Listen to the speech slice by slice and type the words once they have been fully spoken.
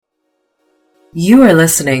You are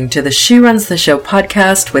listening to the She Runs the Show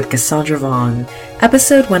podcast with Cassandra Vaughn,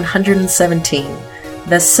 episode 117,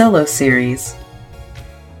 the solo series.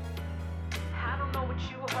 I don't know what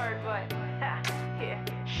you heard, but yeah,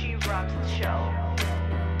 she runs the show.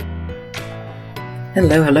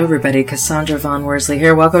 Hello everybody, Cassandra Vaughn Worsley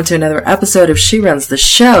here. Welcome to another episode of She Runs the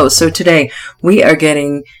Show. So today we are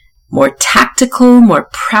getting more tactical, more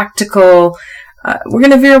practical. We're going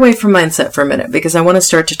to veer away from mindset for a minute because I want to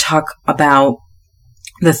start to talk about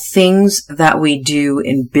the things that we do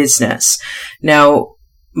in business. Now,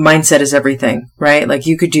 mindset is everything, right? Like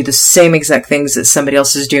you could do the same exact things that somebody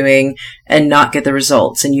else is doing and not get the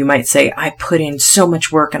results. And you might say, I put in so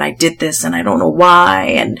much work and I did this and I don't know why.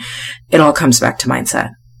 And it all comes back to mindset.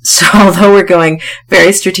 So although we're going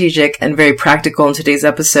very strategic and very practical in today's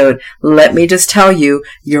episode, let me just tell you,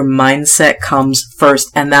 your mindset comes first.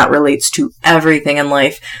 And that relates to everything in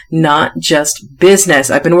life, not just business.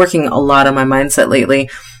 I've been working a lot on my mindset lately.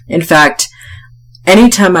 In fact,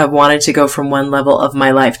 anytime I've wanted to go from one level of my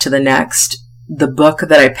life to the next, the book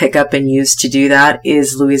that I pick up and use to do that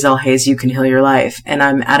is Louise L. Hay's You Can Heal Your Life. And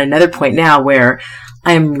I'm at another point now where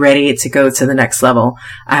I am ready to go to the next level.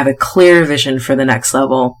 I have a clear vision for the next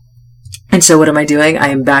level. And so what am I doing? I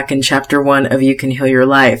am back in chapter 1 of You Can Heal Your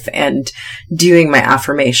Life and doing my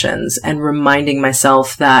affirmations and reminding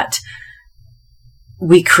myself that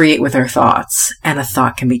we create with our thoughts and a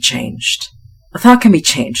thought can be changed. A thought can be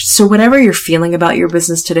changed. So whatever you're feeling about your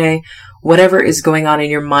business today, whatever is going on in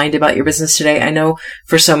your mind about your business today, I know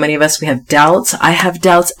for so many of us, we have doubts. I have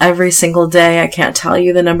doubts every single day. I can't tell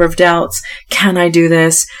you the number of doubts. Can I do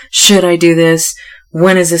this? Should I do this?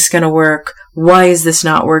 When is this going to work? Why is this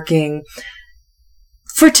not working?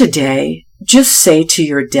 For today, just say to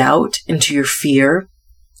your doubt and to your fear,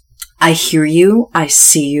 I hear you, I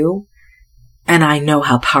see you, and I know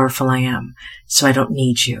how powerful I am, so I don't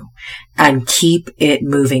need you. And keep it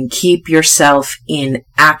moving. Keep yourself in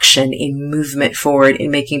action, in movement forward,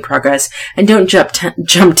 in making progress. And don't jump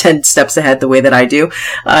 10 steps ahead the way that I do.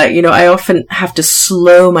 I often have to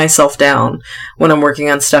slow myself down when I'm working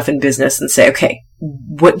on stuff in business and say, okay,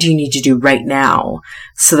 what do you need to do right now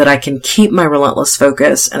so that I can keep my relentless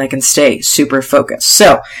focus and I can stay super focused?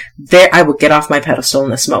 So there, I will get off my pedestal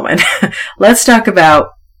in this moment. Let's talk about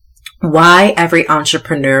why every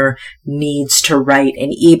entrepreneur needs to write an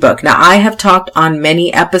ebook. Now, I have talked on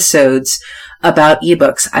many episodes about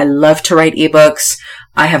ebooks. I love to write ebooks.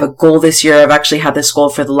 I have a goal this year. I've actually had this goal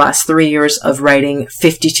for the last 3 years of writing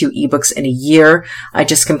 52 ebooks in a year. I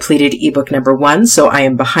just completed ebook number 1, so I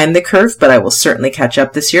am behind the curve, but I will certainly catch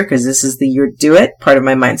up this year because this is the year to do it, part of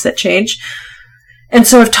my mindset change. And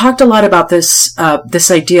so I've talked a lot about this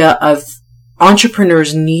idea of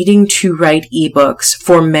entrepreneurs needing to write ebooks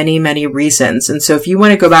for many, many reasons. And so if you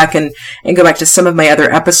want to go back and go back to some of my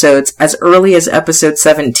other episodes, as early as episode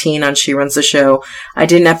 17 on She Runs the Show, I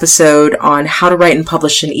did an episode on how to write and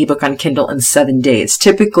publish an ebook on Kindle in 7 days.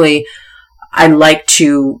 Typically, I like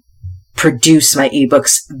to produce my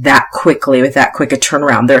ebooks that quickly with that quick a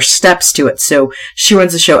turnaround. There are steps to it. So She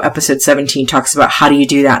Runs the Show episode 17 talks about how do you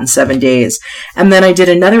do that in 7 days. And then I did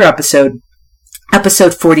another episode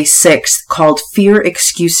 46, called Fear,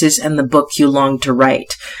 Excuses, and the Book You Long to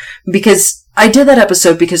Write. Because I did that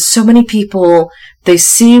episode because so many people, they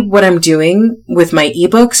see what I'm doing with my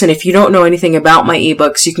ebooks. And if you don't know anything about my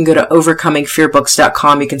ebooks, you can go to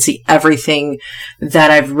overcomingfearbooks.com. You can see everything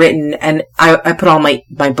that I've written. And I put all my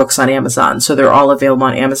books on Amazon. So they're all available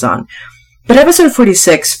on Amazon. But episode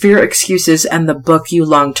 46, Fear, Excuses, and the Book You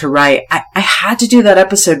Long to Write, I had to do that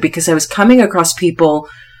episode because I was coming across people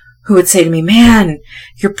who would say to me, man,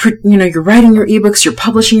 you're writing your ebooks, you're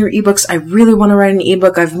publishing your ebooks. I really want to write an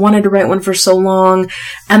ebook. I've wanted to write one for so long.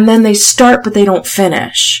 And then they start, but they don't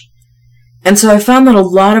finish. And so I found that a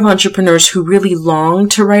lot of entrepreneurs who really long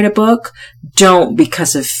to write a book don't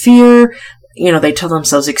because of fear. They tell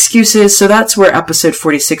themselves excuses. So that's where episode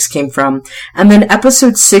 46 came from. And then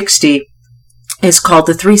episode 60 is called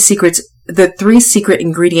The 3 Secret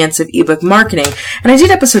Ingredients of Ebook Marketing. And I did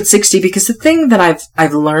episode 60 because the thing that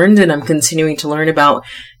I've learned and I'm continuing to learn about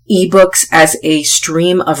ebooks as a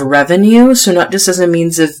stream of revenue, so not just as a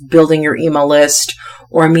means of building your email list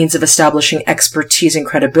or a means of establishing expertise and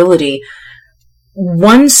credibility.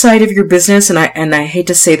 One side of your business, and I hate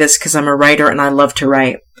to say this because I'm a writer and I love to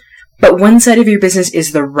write, but one side of your business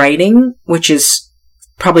is the writing, which is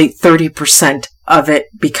probably 30% of it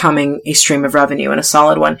becoming a stream of revenue and a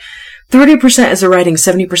solid one. 30% is the writing,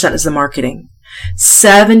 70% is the marketing.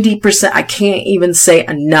 70%, I can't even say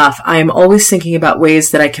enough. I am always thinking about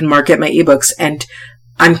ways that I can market my ebooks, and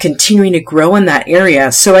I'm continuing to grow in that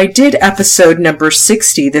area. So I did episode number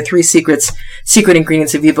 60, the 3 secret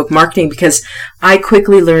ingredients of ebook marketing, because I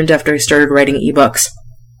quickly learned after I started writing ebooks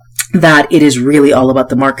that it is really all about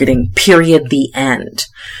the marketing, period, the end.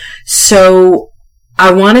 So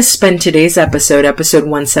I want to spend today's episode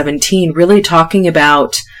 117, really talking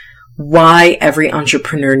about why every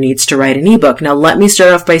entrepreneur needs to write an ebook. Now, let me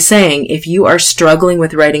start off by saying, if you are struggling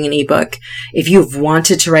with writing an ebook, if you've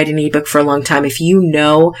wanted to write an ebook for a long time, if you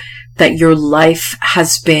know that your life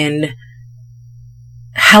has been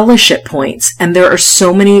hellish at points and there are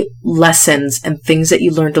so many lessons and things that you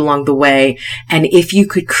learned along the way, and if you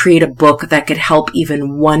could create a book that could help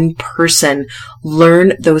even one person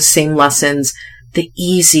learn those same lessons the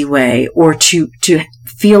easy way, or to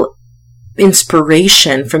feel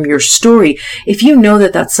inspiration from your story, if you know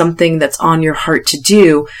that that's something that's on your heart to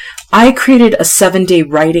do, I created a 7-day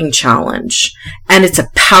writing challenge, and it's a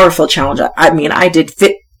powerful challenge. I mean, I did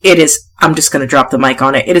fit. It is, I'm just going to drop the mic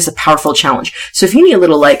on it. It is a powerful challenge. So if you need a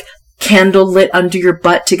little like candle lit under your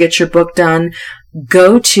butt to get your book done,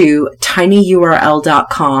 go to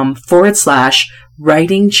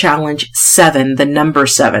tinyurl.com/writing challenge 7, the number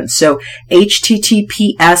 7. So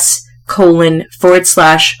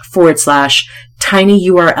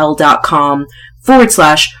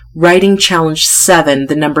https://tinyurl.com/writing challenge 7,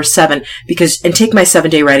 the number 7, and take my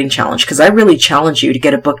 7-day writing challenge, because I really challenge you to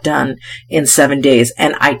get a book done in 7 days.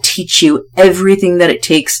 And I teach you everything that it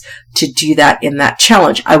takes to do that in that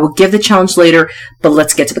challenge. I will give the challenge later, but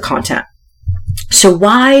let's get to the content. So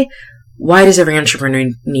why does every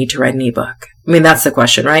entrepreneur need to write an ebook? I mean, that's the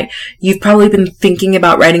question, right? You've probably been thinking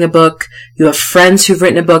about writing a book. You have friends who've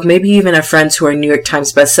written a book. Maybe you even have friends who are New York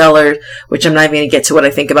Times bestsellers, which I'm not even going to get to what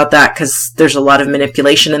I think about that, because there's a lot of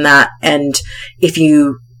manipulation in that. And I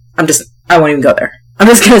won't even go there. I'm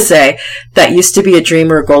just going to say that used to be a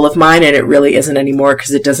dream or a goal of mine, and it really isn't anymore,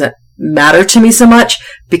 because it doesn't matter to me so much,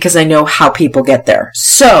 because I know how people get there.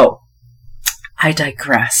 So I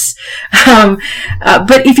digress.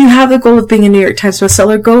 But if you have the goal of being a New York Times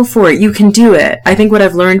bestseller, go for it. You can do it. I think what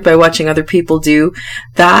I've learned by watching other people go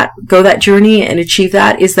that journey and achieve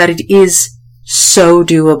that, is that it is so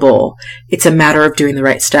doable. It's a matter of doing the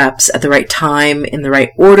right steps at the right time, in the right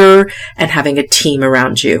order, and having a team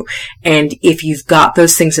around you. And if you've got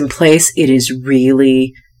those things in place, it is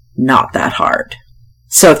really not that hard.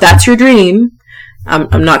 So if that's your dream,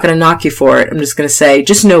 I'm not going to knock you for it. I'm just going to say,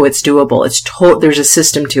 just know it's doable. There's a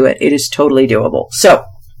system to it. It is totally doable. So,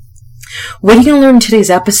 what are you going to learn in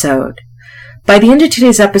today's episode? By the end of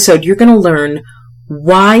today's episode, you're going to learn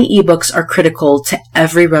why ebooks are critical to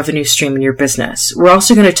every revenue stream in your business. We're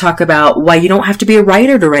also going to talk about why you don't have to be a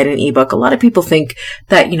writer to write an ebook. A lot of people think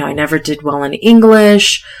that, I never did well in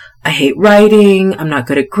English. I hate writing. I'm not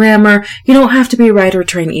good at grammar. You don't have to be a writer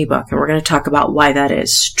to write an ebook. And we're going to talk about why that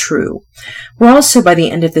is true. We're also, by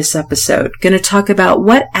the end of this episode, going to talk about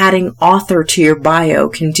what adding author to your bio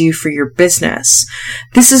can do for your business.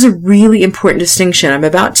 This is a really important distinction. I'm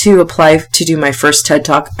about to apply to do my first TED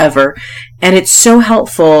Talk ever. And it's so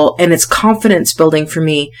helpful, and it's confidence building for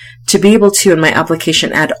me to be able to, in my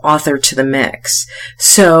application, add author to the mix.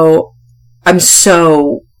 So I'm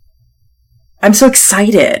so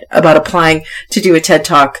excited about applying to do a TED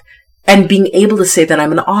Talk and being able to say that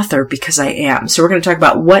I'm an author, because I am. So we're going to talk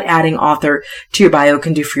about what adding author to your bio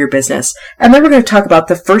can do for your business. And then we're going to talk about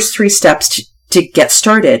the first 3 steps to get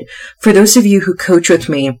started. For those of you who coach with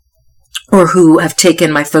me, or who have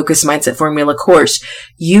taken my Focus Mindset Formula course,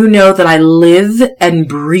 you know that I live and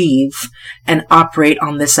breathe and operate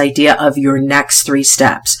on this idea of your next 3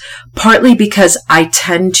 steps. Partly because I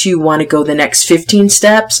tend to want to go the next 15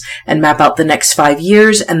 steps and map out the next 5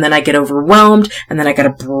 years, and then I get overwhelmed, and then I got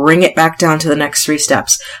to bring it back down to the next 3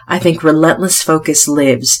 steps. I think relentless focus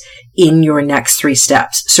lives in your next 3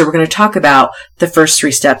 steps. So we're going to talk about the first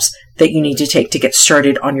 3 steps that you need to take to get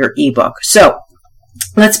started on your ebook. So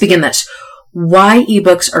let's begin this. Why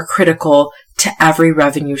ebooks are critical to every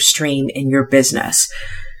revenue stream in your business.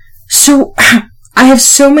 So I have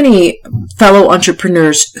so many fellow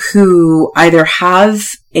entrepreneurs who either have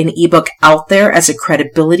an ebook out there as a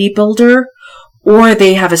credibility builder, or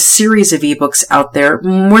they have a series of ebooks out there,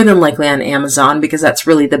 more than likely on Amazon, because that's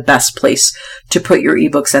really the best place to put your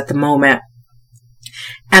ebooks at the moment.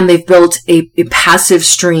 And they've built a passive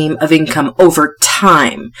stream of income over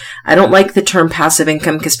time. I don't like the term passive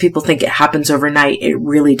income because people think it happens overnight. It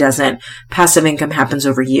really doesn't. Passive income happens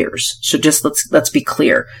over years. So just let's be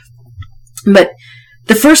clear. But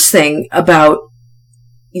the first thing about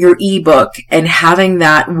your ebook and having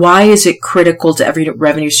that, why is it critical to every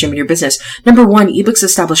revenue stream in your business? Number one, ebooks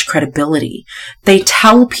establish credibility. They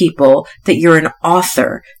tell people that you're an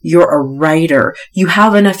author, you're a writer, you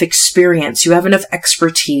have enough experience, you have enough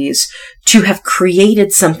expertise to have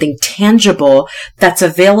created something tangible that's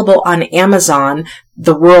available on Amazon,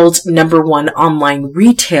 the world's #1 online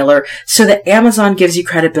retailer, so that Amazon gives you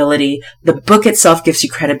credibility, the book itself gives you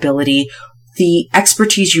credibility, the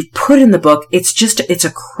expertise you put in the book, it's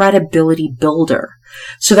a credibility builder.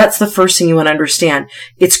 So that's the first thing you want to understand.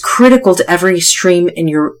 It's critical to every stream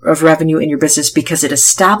of revenue in your business because it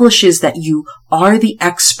establishes that you are the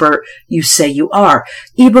expert you say you are.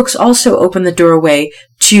 Ebooks also open the doorway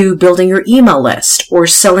to building your email list or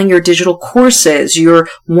selling your digital courses, your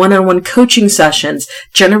one-on-one coaching sessions,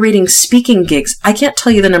 generating speaking gigs. I can't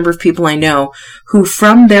tell you the number of people I know who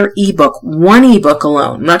from their ebook, one ebook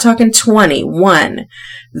alone, I'm not talking 20, one,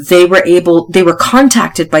 they were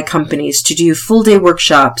contacted by companies to do full day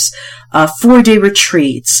workshops, 4-day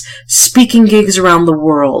retreats, speaking gigs around the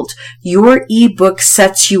world. Your ebook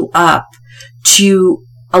sets you up to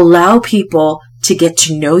allow people to get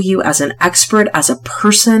to know you as an expert, as a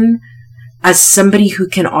person, as somebody who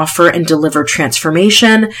can offer and deliver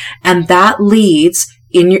transformation. And that leads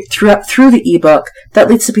through the ebook, that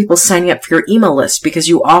leads to people signing up for your email list because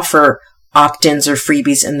you offer opt-ins or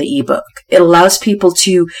freebies in the ebook. It allows people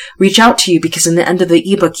to reach out to you because in the end of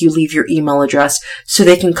the ebook, you leave your email address so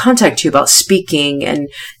they can contact you about speaking and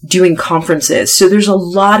doing conferences. So there's a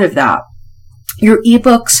lot of that. Your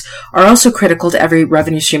ebooks are also critical to every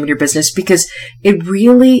revenue stream in your business because it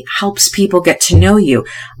really helps people get to know you.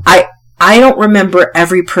 I don't remember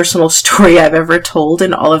every personal story I've ever told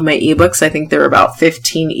in all of my ebooks. I think there are about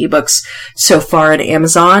 15 ebooks so far at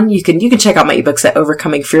Amazon. You can check out my ebooks at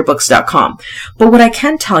overcomingfearbooks.com. But what I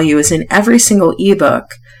can tell you is in every single ebook,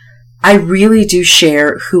 I really do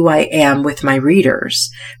share who I am with my readers.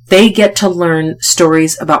 They get to learn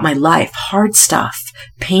stories about my life, hard stuff,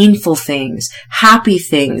 painful things, happy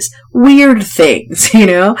things, weird things, you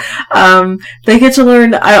know? They get to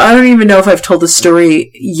learn, I don't even know if I've told the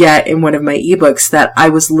story yet in one of my ebooks that I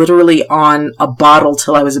was literally on a bottle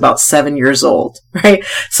till I was about 7 years old, right?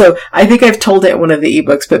 So I think I've told it in one of the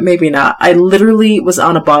ebooks, but maybe not. I literally was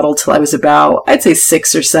on a bottle till I was about, I'd say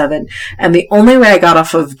 6 or 7. And the only way I got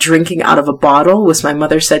off of drinking out of a bottle was my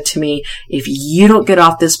mother said to me, if you don't get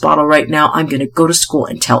off this bottle right now, I'm going to go to school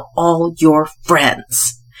and tell all your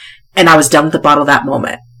friends. And I was done with the bottle that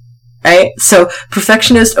moment, right? So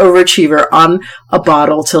perfectionist overachiever on a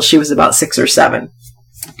bottle till she was about 6 or 7.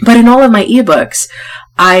 But in all of my ebooks,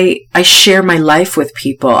 I share my life with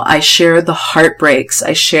people. I share the heartbreaks.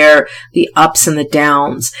 I share the ups and the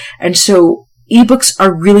downs. And so ebooks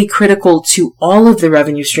are really critical to all of the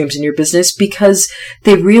revenue streams in your business because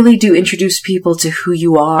they really do introduce people to who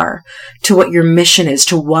you are, to what your mission is,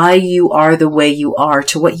 to why you are the way you are,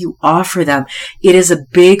 to what you offer them. It is a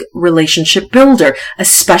big relationship builder,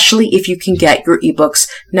 especially if you can get your ebooks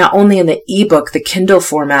not only in the ebook, the Kindle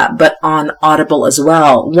format, but on Audible as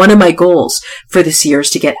well. One of my goals for this year is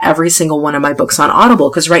to get every single one of my books on Audible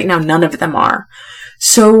because right now none of them are.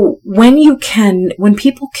 So when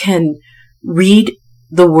people can read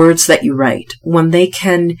the words that you write, when they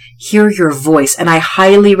can hear your voice. And I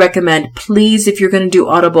highly recommend, please, if you're going to do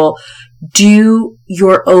Audible, do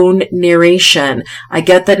your own narration. I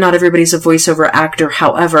get that not everybody's a voiceover actor.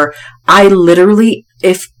 However, I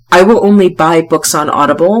will only buy books on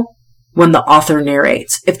Audible when the author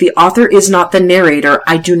narrates. If the author is not the narrator,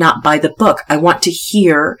 I do not buy the book. I want to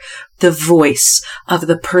hear the voice of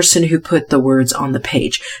the person who put the words on the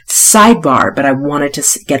page. Sidebar, but I wanted to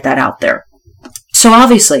get that out there. So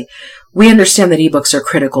obviously, we understand that ebooks are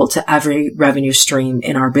critical to every revenue stream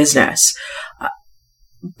in our business.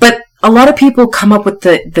 But a lot of people come up with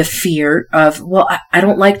the fear of, well, I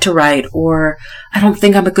don't like to write, or I don't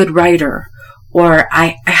think I'm a good writer, or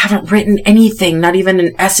I haven't written anything, not even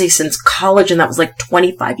an essay since college, and that was like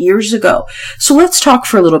 25 years ago. So let's talk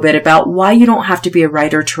for a little bit about why you don't have to be a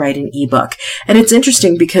writer to write an ebook. And it's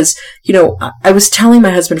interesting because, I was telling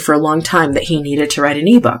my husband for a long time that he needed to write an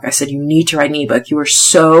ebook. I said, you need to write an ebook. You are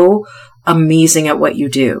so amazing at what you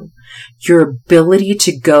do. Your ability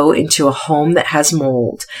to go into a home that has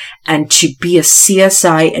mold and to be a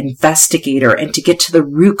CSI investigator and to get to the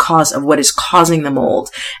root cause of what is causing the mold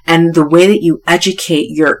and the way that you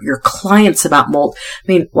educate your clients about mold.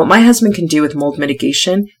 I mean, what my husband can do with mold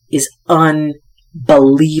mitigation is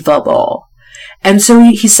unbelievable. And so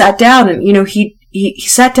he sat down and, he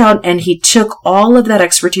sat down and he took all of that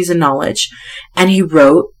expertise and knowledge and he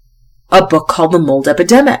wrote a book called The Mold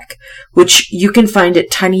Epidemic, which you can find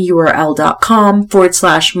at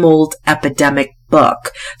tinyurl.com/mold epidemic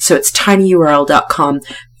book. So it's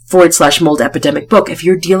tinyurl.com/mold epidemic book. If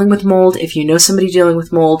you're dealing with mold, if you know somebody dealing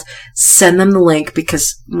with mold, send them the link,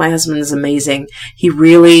 because my husband is amazing. He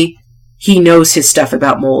knows his stuff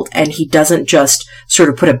about mold, and he doesn't just sort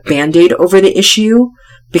of put a Band-Aid over the issue,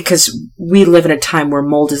 because we live in a time where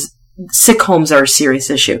sick homes are a serious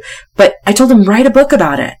issue. But I told him, write a book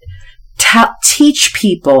about it. Teach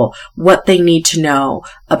people what they need to know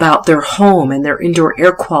about their home and their indoor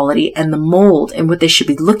air quality and the mold and what they should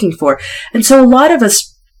be looking for. And so a lot of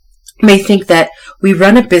us may think that we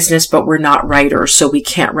run a business, but we're not writers, so we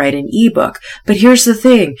can't write an ebook. But here's the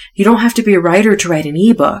thing. You don't have to be a writer to write an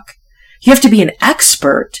ebook. You have to be an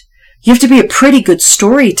expert. You have to be a pretty good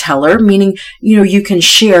storyteller, meaning, you can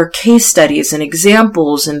share case studies and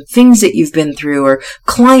examples and things that you've been through or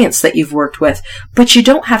clients that you've worked with, but you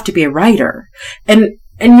don't have to be a writer. And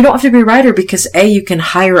you don't have to be a writer because you can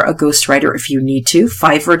hire a ghostwriter if you need to.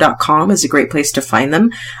 Fiverr.com is a great place to find them.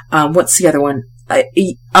 What's the other one?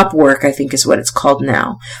 Upwork, I think, is what it's called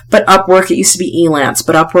now. But Upwork, it used to be Elance,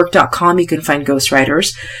 but Upwork.com, you can find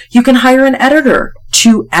ghostwriters. You can hire an editor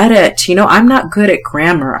to edit. I'm not good at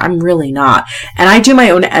grammar. I'm really not. And I do my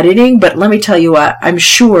own editing, but let me tell you what, I'm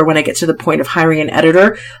sure when I get to the point of hiring an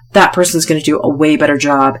editor, that person's going to do a way better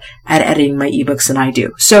job at editing my ebooks than I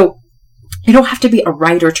do. So you don't have to be a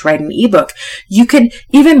writer to write an ebook. You can,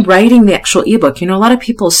 even writing the actual ebook, a lot of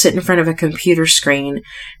people sit in front of a computer screen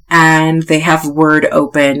and they have Word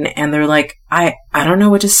open and they're like, I don't know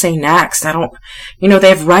what to say next. They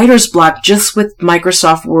have writer's block just with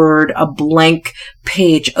Microsoft Word, a blank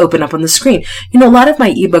page open up on the screen. A lot of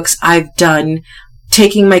my ebooks I've done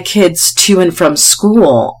taking my kids to and from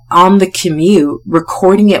school on the commute,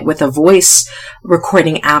 recording it with a voice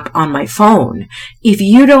recording app on my phone. If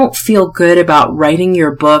you don't feel good about writing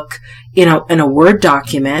your book in a Word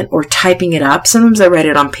document or typing it up, sometimes I write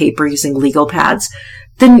it on paper using legal pads,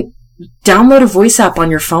 then download a voice app on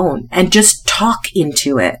your phone and just talk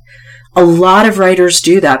into it. A lot of writers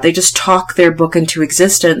do that. They just talk their book into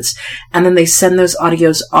existence, and then they send those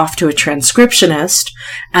audios off to a transcriptionist,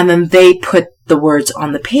 and then they put the words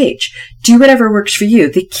on the page. Do whatever works for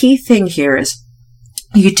you. The key thing here is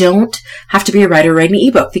you don't have to be a writer writing an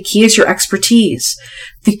ebook. The key is your expertise.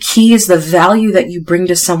 The key is the value that you bring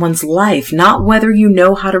to someone's life, not whether you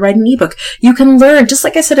know how to write an ebook. You can learn, just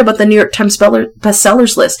like I said about the New York Times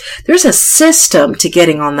bestsellers list, there's a system to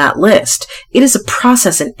getting on that list. It is a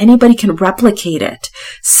process and anybody can replicate it.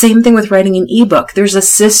 Same thing with writing an ebook. There's a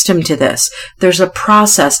system to this. There's a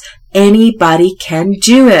process. Anybody can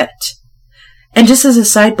do it. And just as a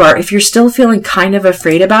sidebar, if you're still feeling kind of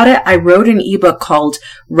afraid about it, I wrote an ebook called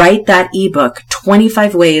Write That Ebook,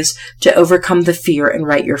 25 Ways to Overcome the Fear and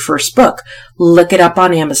Write Your First Book. Look it up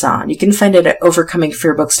on Amazon. You can find it at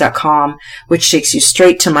overcomingfearbooks.com, which takes you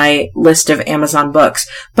straight to my list of Amazon books.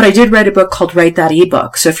 But I did write a book called Write That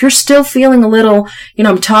Ebook. So if you're still feeling a little,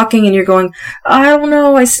 I'm talking and you're going, I don't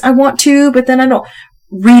know, I want to, but then I don't.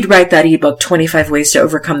 Write That Ebook, 25 Ways to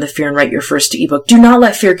Overcome the Fear and Write Your First Ebook. Do not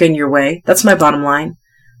let fear get in your way. That's my bottom line.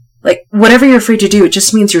 Whatever you're afraid to do, it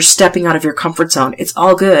just means you're stepping out of your comfort zone. It's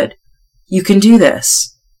all good. You can do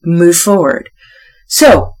this. Move forward.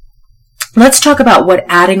 So, let's talk about what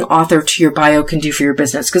adding author to your bio can do for your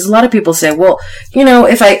business. Because a lot of people say, well,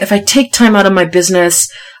 if I take time out of my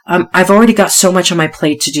business, I've already got so much on my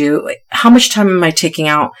plate to do. How much time am I taking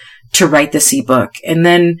out to write this ebook? And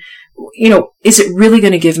then, is it really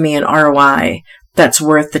going to give me an ROI that's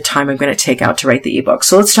worth the time I'm going to take out to write the ebook?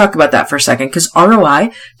 So let's talk about that for a second, because ROI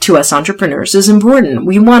to us entrepreneurs is important.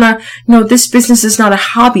 We want to, this business is not a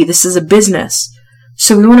hobby. This is a business.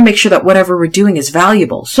 So we want to make sure that whatever we're doing is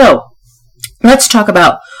valuable. So let's talk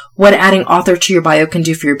about what adding author to your bio can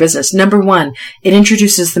do for your business. Number one, it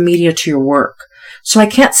introduces the media to your work. So I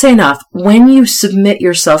can't say enough. When you submit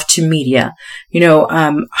yourself to media,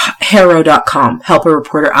 Haro.com,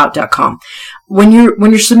 helpareporterout.com. When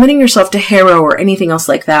you're submitting yourself to Haro or anything else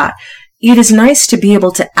like that, it is nice to be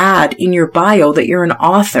able to add in your bio that you're an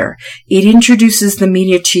author. It introduces the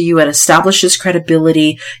media to you. It establishes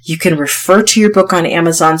credibility. You can refer to your book on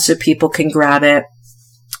Amazon so people can grab it.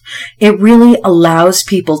 It really allows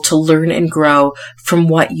people to learn and grow from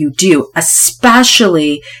what you do,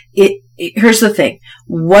 especially here's the thing.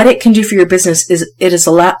 What it can do for your business is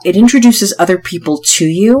it introduces other people to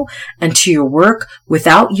you and to your work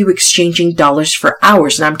without you exchanging dollars for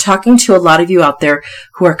hours. And I'm talking to a lot of you out there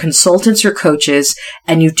who are consultants or coaches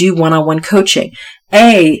and you do one-on-one coaching.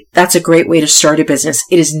 That's a great way to start a business.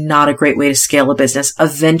 It is not a great way to scale a business.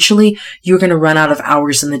 Eventually, you're going to run out of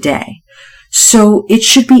hours in the day. So it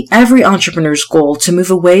should be every entrepreneur's goal to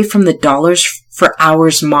move away from the dollars for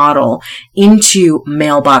hours model into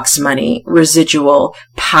mailbox money, residual,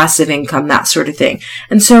 passive income, that sort of thing.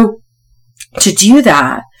 And so to do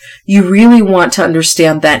that, you really want to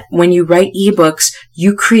understand that when you write ebooks,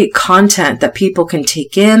 you create content that people can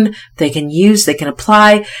take in, they can use, they can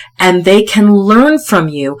apply, and they can learn from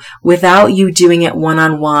you without you doing it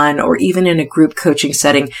one-on-one or even in a group coaching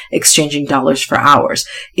setting, exchanging dollars for hours.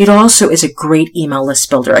 It also is a great email list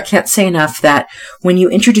builder. I can't say enough that when you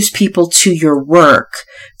introduce people to your work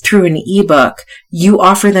through an ebook, you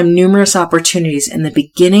offer them numerous opportunities in the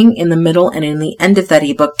beginning, in the middle, and in the end of that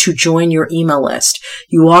ebook to join your email list.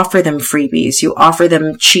 You offer them freebies, you offer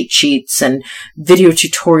them cheat sheets and video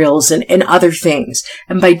tutorials and other things.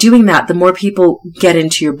 And by doing that, the more people get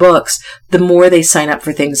into your books, the more they sign up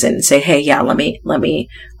for things and say, hey, yeah, let me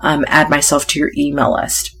add myself to your email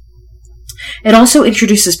list. It also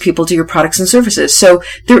introduces people to your products and services. So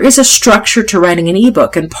there is a structure to writing an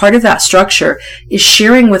ebook, and part of that structure is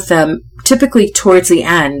sharing with them, typically towards the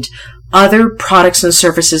end, other products and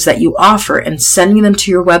services that you offer and sending them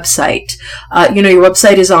to your website. Your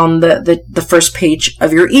website is on the first page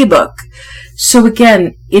of your ebook. So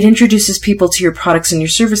again, it introduces people to your products and your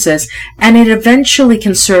services, and it eventually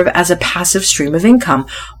can serve as a passive stream of income.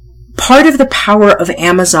 Part of the power of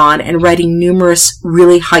Amazon and writing numerous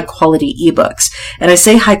really high quality ebooks. And I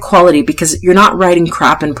say high quality because you're not writing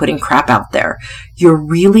crap and putting crap out there.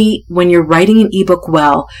 When you're writing an ebook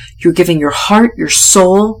well, you're giving your heart, your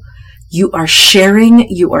soul, you are sharing,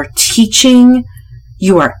 you are teaching,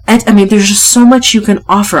 there's just so much you can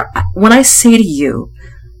offer. When I say to you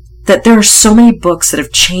that there are so many books that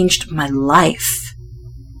have changed my life,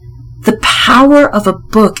 the power of a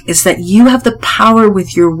book is that you have the power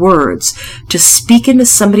with your words to speak into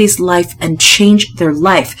somebody's life and change their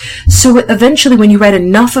life. So eventually, when you write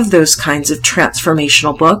enough of those kinds of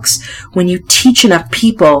transformational books, when you teach enough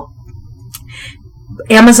people,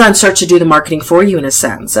 Amazon starts to do the marketing for you in a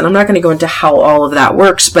sense. And I'm not going to go into how all of that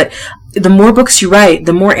works, but the more books you write,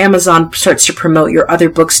 the more Amazon starts to promote your other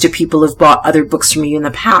books to people who've bought other books from you in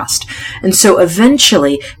the past. And so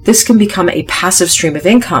eventually, this can become a passive stream of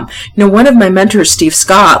income. One of my mentors, Steve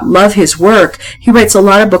Scott, love his work. He writes a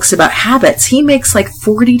lot of books about habits. He makes like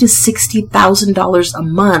 $40,000 to $60,000 a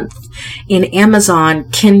month in Amazon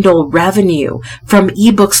Kindle revenue from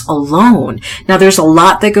ebooks alone. Now, there's a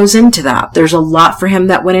lot that goes into that. There's a lot for him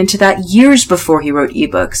that went into that years before he wrote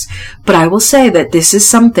ebooks. But I will say that this is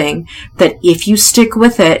something that if you stick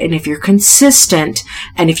with it and if you're consistent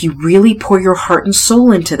and if you really pour your heart and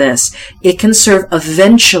soul into this, it can serve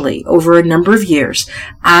eventually over a number of years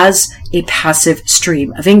as a passive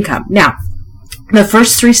stream of income. Now, the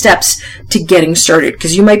first 3 steps to getting started,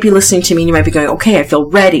 because you might be listening to me and you might be going, okay, I feel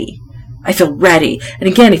ready. And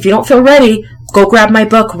again, if you don't feel ready, go grab my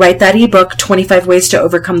book, write that ebook, 25 Ways to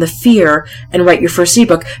Overcome the Fear, and write your first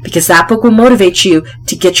ebook, because that book will motivate you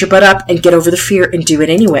to get your butt up and get over the fear and do it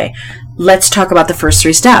anyway. Let's talk about the first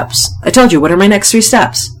 3 steps. I told you, what are my next 3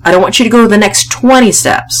 steps? I don't want you to go to the next 20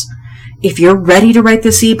 steps. If you're ready to write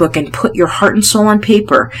this ebook and put your heart and soul on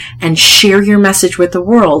paper and share your message with the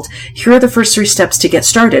world, here are the first 3 steps to get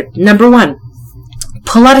started. Number 1,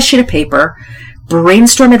 pull out a sheet of paper,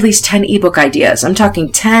 brainstorm at least 10 ebook ideas. I'm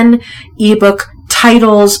talking 10 ebook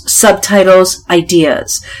titles, subtitles,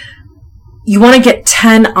 ideas. You want to get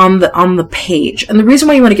 10 on the page. And the reason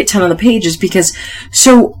why you want to get 10 on the page is because,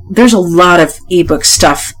 there's a lot of ebook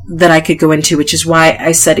stuff that I could go into, which is why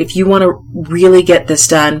I said, if you want to really get this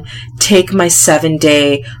done, take my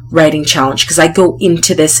 7-day writing challenge, because I go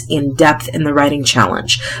into this in depth in the writing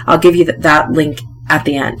challenge. I'll give you that link at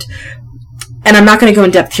the end. And I'm not going to go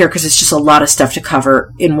in depth here because it's just a lot of stuff to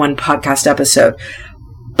cover in one podcast episode.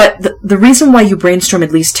 But the reason why you brainstorm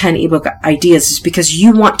at least 10 ebook ideas is because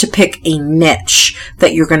you want to pick a niche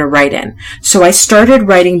that you're going to write in. So I started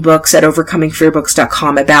writing books at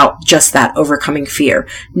overcomingfearbooks.com about just that, overcoming fear.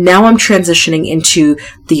 Now I'm transitioning into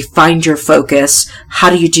the find your focus. How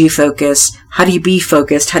do you do focus? How do you be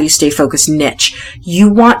focused? How do you stay focused niche?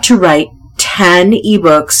 You want to write 10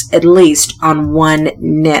 ebooks at least on one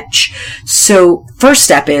niche. So first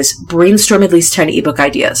step is brainstorm at least 10 ebook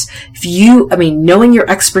ideas. Knowing your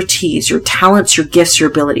expertise, your talents, your gifts, your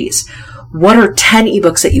abilities, what are 10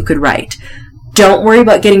 ebooks that you could write? Don't worry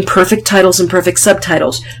about getting perfect titles and perfect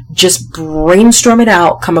subtitles. Just brainstorm it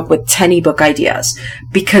out, come up with 10 ebook ideas,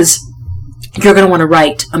 because you're going to want to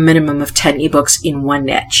write a minimum of 10 ebooks in one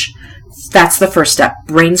niche. That's the first step.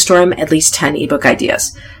 Brainstorm at least 10 ebook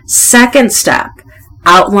ideas. Second step,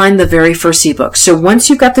 outline the very first ebook. So once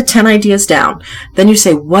you've got the 10 ideas down, then you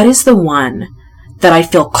say, what is the one that I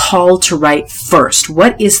feel called to write first?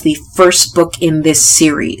 What is the first book in this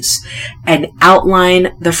series? And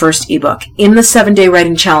outline the first ebook. In the 7-day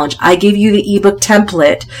writing challenge, I gave you the ebook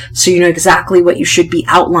template so you know exactly what you should be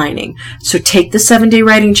outlining. So take the 7-day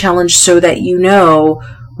writing challenge so that you know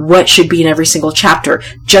what should be in every single chapter.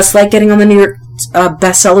 Just like getting on the New York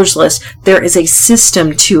bestsellers list, there is a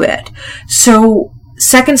system to it. So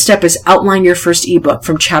second step is outline your first ebook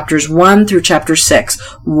from chapters 1 through chapter 6,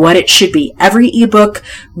 what it should be. Every ebook,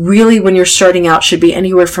 really, when you're starting out, should be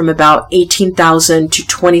anywhere from about 18,000 to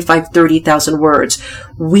 30,000 words.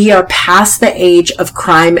 We are past the age of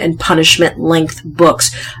crime and punishment length books.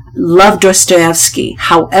 Love Dostoevsky.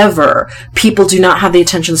 However, people do not have the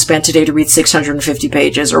attention span today to read 650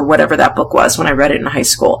 pages or whatever that book was when I read it in high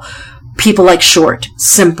school. People like short,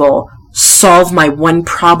 simple, solve my one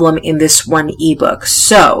problem in this one ebook.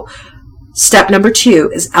 So, step number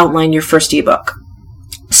 2 is outline your first ebook.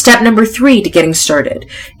 Step number 3 to getting started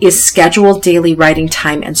is schedule daily writing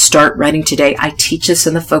time and start writing today. I teach this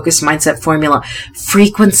in the Focus Mindset Formula.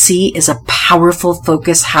 Frequency is a powerful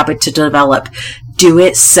focus habit to develop. Do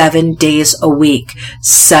it 7 days a week.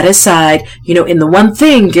 Set aside, in the one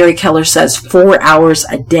thing Gary Keller says, 4 hours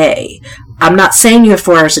a day. I'm not saying you have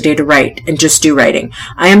 4 hours a day to write and just do writing.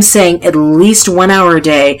 I am saying at least 1 hour a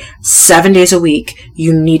day, 7 days a week,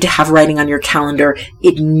 you need to have writing on your calendar.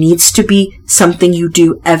 It needs to be something you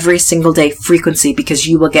do every single day, frequency, because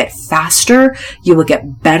you will get faster, you will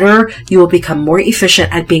get better, you will become more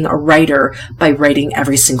efficient at being a writer by writing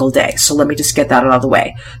every single day. So let me just get that out of the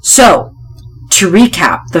way. So, to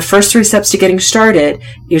recap, the first 3 steps to getting started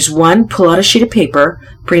is 1, pull out a sheet of paper,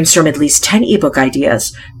 brainstorm at least 10 ebook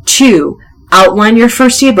ideas. 2, outline your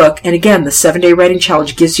first ebook, and again, the 7-day writing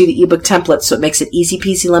challenge gives you the ebook template, so it makes it easy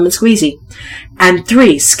peasy lemon squeezy. And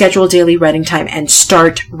 3, schedule daily writing time and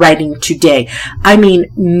start writing today. I mean,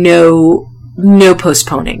 no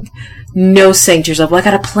postponing. No saying to yourself, well, I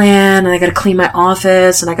got to plan, and I got to clean my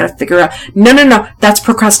office, and I got to figure out. No. That's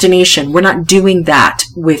procrastination. We're not doing that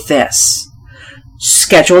with this.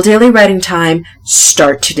 Schedule daily writing time.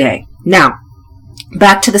 Start today. Now,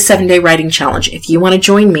 back to the 7-day writing challenge. If you want to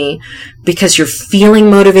join me because you're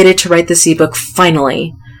feeling motivated to write this ebook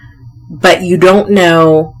finally, but you don't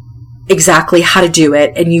know exactly how to do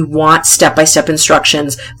it and you want step-by-step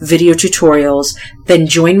instructions, video tutorials, then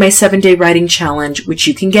join my 7-day writing challenge, which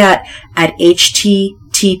you can get at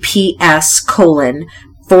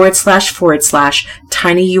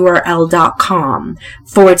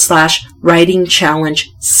https://tinyurl.com/writing challenge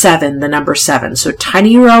 7, the number 7. So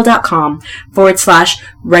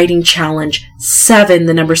tinyurl.com/writing challenge 7,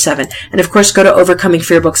 the number 7. And of course, go to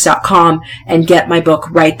overcomingfearbooks.com and get my book,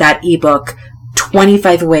 Write That Ebook,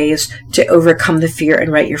 25 Ways to Overcome the Fear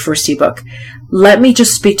and Write Your First Ebook. Let me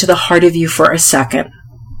just speak to the heart of you for a second.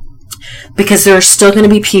 Because there are still going to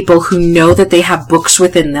be people who know that they have books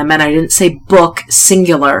within them, and I didn't say book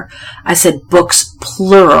singular, I said books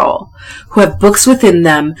plural, who have books within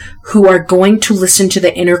them who are going to listen to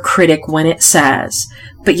the inner critic when it says,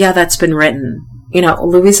 but yeah, that's been written.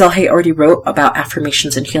 Louise L. Hay already wrote about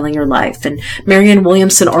affirmations and healing your life, and Marianne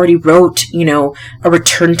Williamson already wrote, A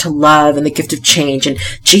Return to Love and The Gift of Change, and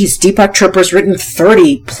Deepak Chopra's written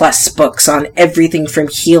 30 plus books on everything from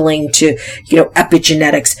healing to,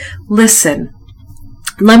 epigenetics. Listen,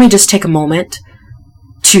 let me just take a moment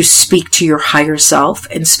to speak to your higher self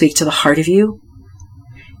and speak to the heart of you.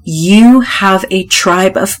 You have a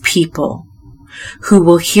tribe of people who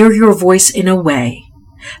will hear your voice in a way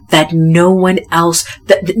that no one else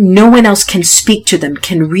can speak to them,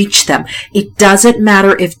 can reach them. It doesn't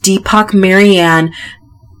matter if Deepak, Marianne,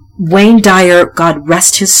 Wayne Dyer, God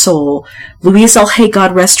rest his soul, Louise L. Hay,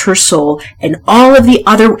 God rest her soul, and all of the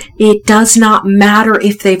other, it does not matter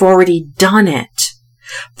if they've already done it.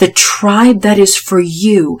 The tribe that is for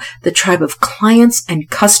you, the tribe of clients and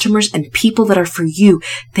customers and people that are for you,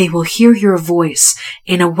 they will hear your voice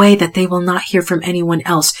in a way that they will not hear from anyone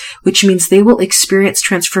else, which means they will experience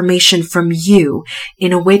transformation from you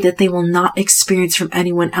in a way that they will not experience from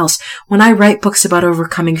anyone else. When I write books about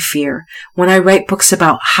overcoming fear, when I write books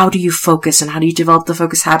about how do you focus and how do you develop the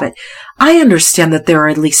focus habit, I understand that there are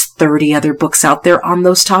at least 30 other books out there on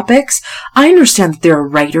those topics. I understand that there are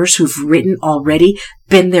writers who've written already,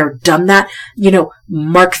 been there, done that.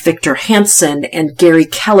 Mark Victor Hansen and Gary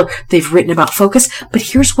Keller, they've written about focus. But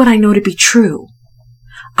here's what I know to be true.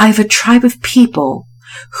 I have a tribe of people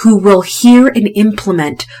who will hear and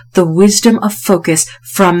implement the wisdom of focus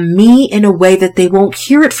from me in a way that they won't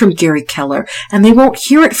hear it from Gary Keller, and they won't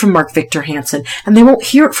hear it from Mark Victor Hansen, and they won't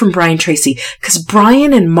hear it from Brian Tracy, because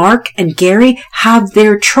Brian and Mark and Gary have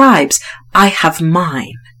their tribes. I have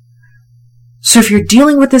mine. So if you're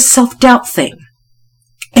dealing with this self-doubt thing,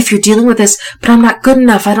 If you're dealing with this, but I'm not good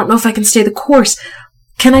enough, I don't know if I can stay the course,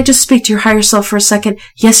 can I just speak to your higher self for a second?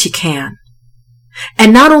 Yes, you can.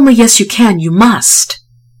 And not only yes, you can, you must.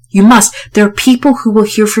 You must. There are people who will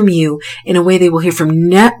hear from you in a way they will hear from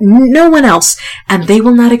no one else, and they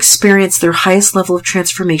will not experience their highest level of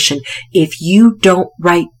transformation if you don't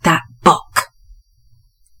write that book.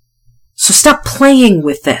 So stop playing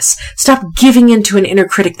with this. Stop giving in to an inner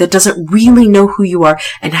critic that doesn't really know who you are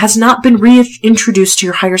and has not been reintroduced to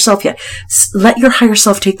your higher self yet. Let your higher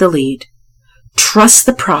self take the lead. Trust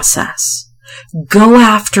the process. Go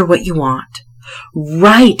after what you want.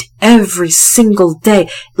 Write every single day.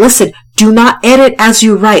 Listen, do not edit as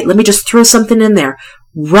you write. Let me just throw something in there.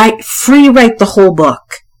 Free write the whole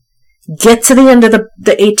book. Get to the end of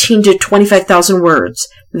the 18 to 25,000 words.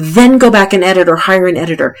 Then go back and edit or hire an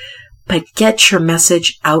editor. But get your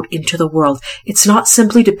message out into the world. It's not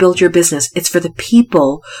simply to build your business. It's for the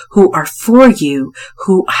people who are for you,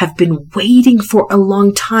 who have been waiting for a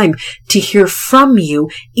long time to hear from you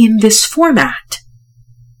in this format.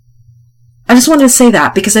 I just wanted to say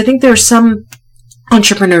that because I think there are some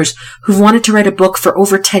entrepreneurs who've wanted to write a book for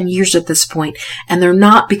over 10 years at this point, and they're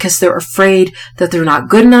not because they're afraid that they're not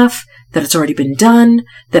good enough, that it's already been done,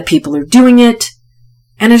 that people are doing it.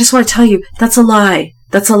 And I just want to tell you, that's a lie.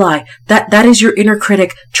 That's a lie. That is your inner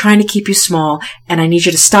critic trying to keep you small, and I need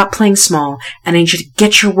you to stop playing small, and I need you to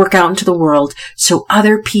get your work out into the world so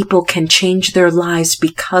other people can change their lives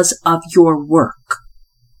because of your work.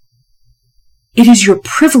 It is your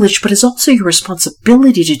privilege, but it's also your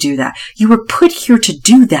responsibility to do that. You were put here to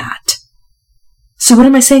do that. So what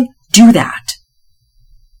am I saying? Do that.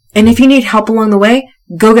 And if you need help along the way,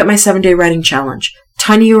 go get my 7-day writing challenge.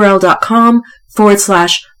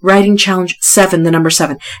 tinyurl.com/writing challenge 7, the number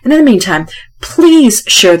 7. And in the meantime, please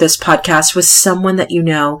share this podcast with someone that you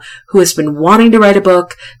know who has been wanting to write a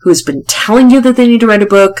book, who has been telling you that they need to write a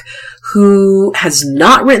book, who has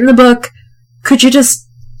not written the book. Could you just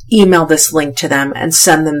email this link to them and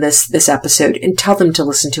send them this episode and tell them to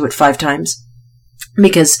listen to it 5 times?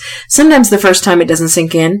 Because sometimes the first time it doesn't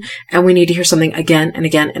sink in, and we need to hear something again and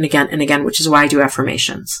again and again and again, which is why I do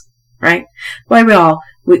affirmations, right? Why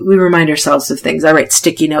we remind ourselves of things. I write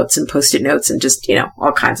sticky notes and post-it notes and just,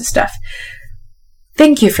 all kinds of stuff.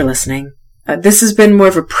 Thank you for listening. This has been more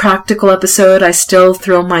of a practical episode. I still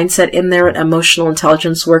throw mindset in there and emotional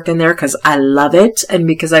intelligence work in there because I love it and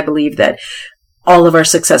because I believe that all of our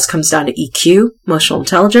success comes down to EQ, emotional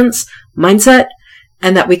intelligence, mindset,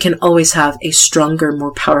 and that we can always have a stronger,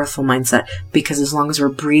 more powerful mindset because as long as we're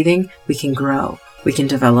breathing, we can grow, we can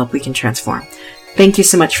develop, we can transform. Thank you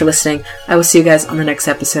so much for listening. I will see you guys on the next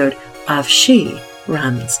episode of She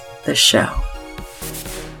Runs the Show.